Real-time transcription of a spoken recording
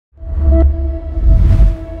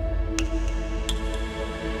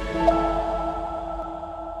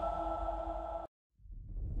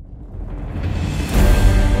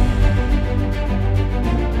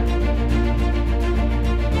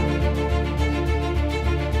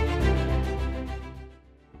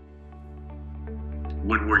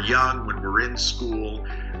when we're young, when we're in school,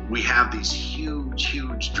 we have these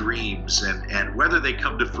huge dreams, and whether they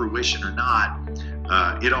come to fruition or not,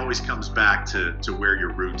 it always comes back to where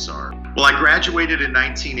your roots are. Well, I graduated in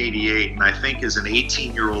 1988, and I think as an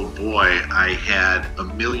 18-year-old boy, I had a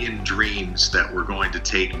million dreams that were going to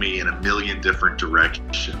take me in a million different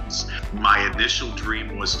directions. My initial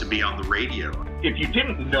dream was to be on the radio. If you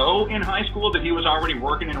didn't know in high school that he was already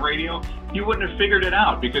working in radio, you wouldn't have figured it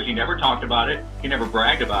out because he never talked about it, he never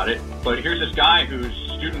bragged about it. But here's this guy who's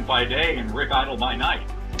student by day and Rick Idle by night.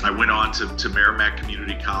 I went on to Merrimack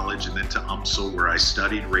Community College and then to UMSL, where I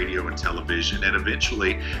studied radio and television, and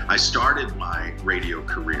eventually I started my radio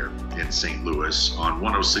career in St. Louis on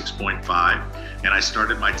 106.5, and I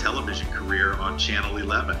started my television career on Channel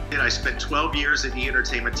 11. And I spent 12 years at E!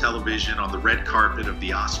 Entertainment Television on the red carpet of the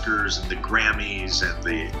Oscars and the Grammys and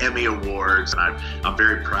the Emmy Awards, and I'm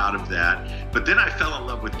very proud of that. But then I fell in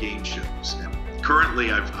love with game shows. And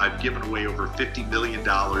currently, I've given away over $50 million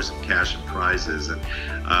in cash and prizes, and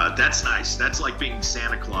that's nice. That's like being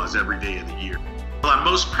Santa Claus every day of the year. Well, I'm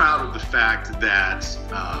most proud of the fact that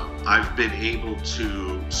I've been able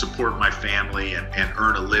to support my family and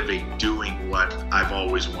earn a living doing what I've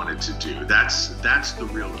always wanted to do. That's the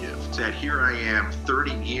real gift. That here I am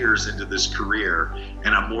 30 years into this career,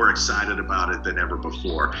 and I'm more excited about it than ever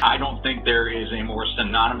before. I don't think there is a more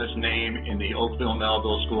synonymous name in the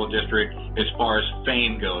Oakville-Melville School District as far as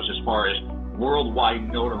fame goes, as far as worldwide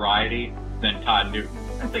notoriety, than Todd Newton.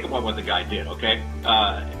 And think about what the guy did, okay?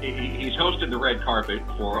 He's hosted the red carpet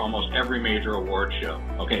for almost every major award show,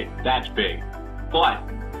 okay? That's big. But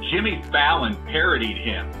Jimmy Fallon parodied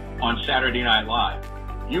him on Saturday Night Live.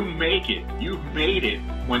 You make it. You've made it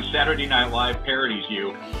when Saturday Night Live parodies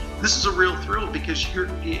you. This is a real thrill because you're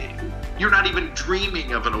not even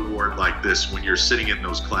dreaming of an award like this when you're sitting in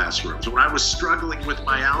those classrooms. When I was struggling with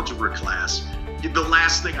my algebra class, the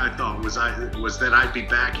last thing I thought was that I'd be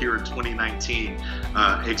back here in 2019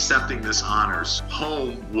 accepting this honors.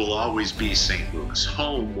 Home will always be St. Louis.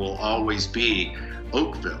 Home will always be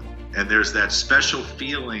Oakville. And there's that special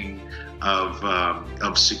feeling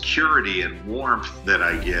of security and warmth that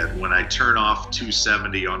I get when I turn off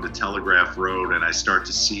 270 onto Telegraph Road and I start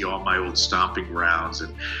to see all my old stomping grounds.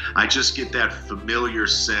 And I just get that familiar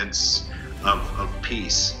sense of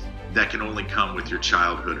peace that can only come with your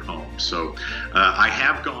childhood home. So I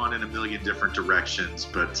have gone in a million different directions,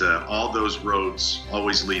 but all those roads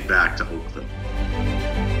always lead back to Oakville.